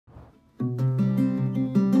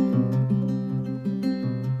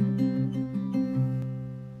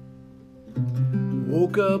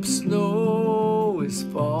Woke up, snow is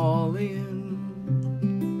falling.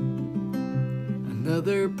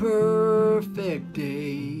 Another perfect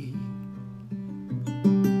day.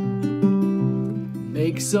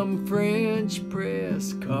 Make some French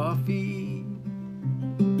press coffee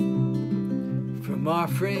from our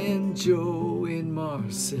friend Joe in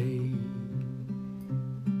Marseille.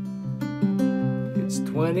 It's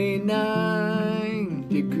 29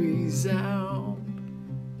 degrees out.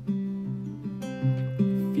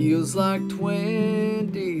 Feels like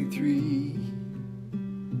 23.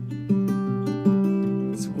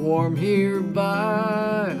 It's warm here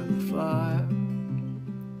by the fire.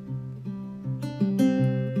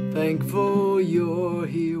 Thankful you're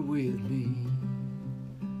here with me.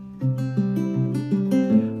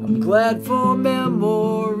 I'm glad for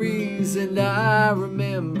memories, and I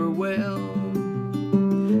remember well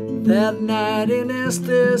that night in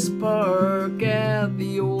Estes Park at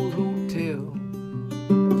the old hotel.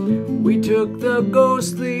 We took the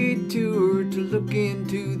ghostly tour to look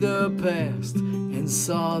into the past, and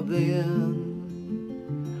saw then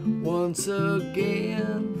once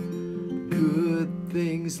again good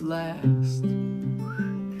things last.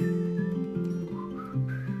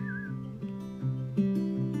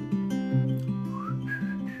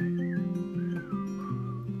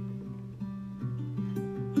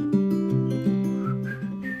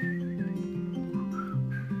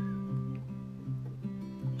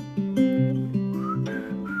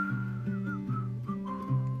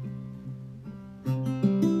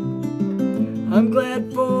 I'm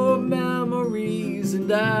glad for memories, and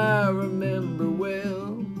I remember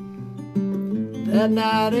well that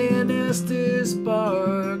night in Estes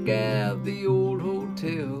Park at the old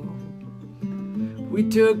hotel. We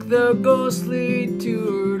took the ghostly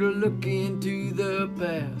tour to look into the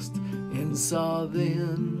past, and saw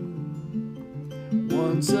then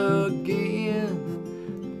once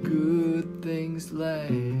again good things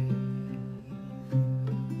last.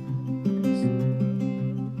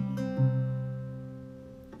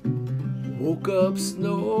 Woke up,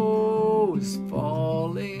 snow is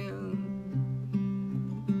falling.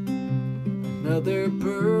 Another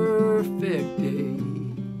perfect day.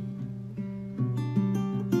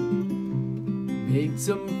 Made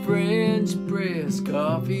some French press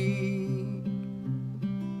coffee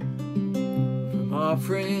from our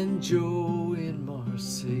friend Joe in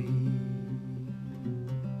Marseille.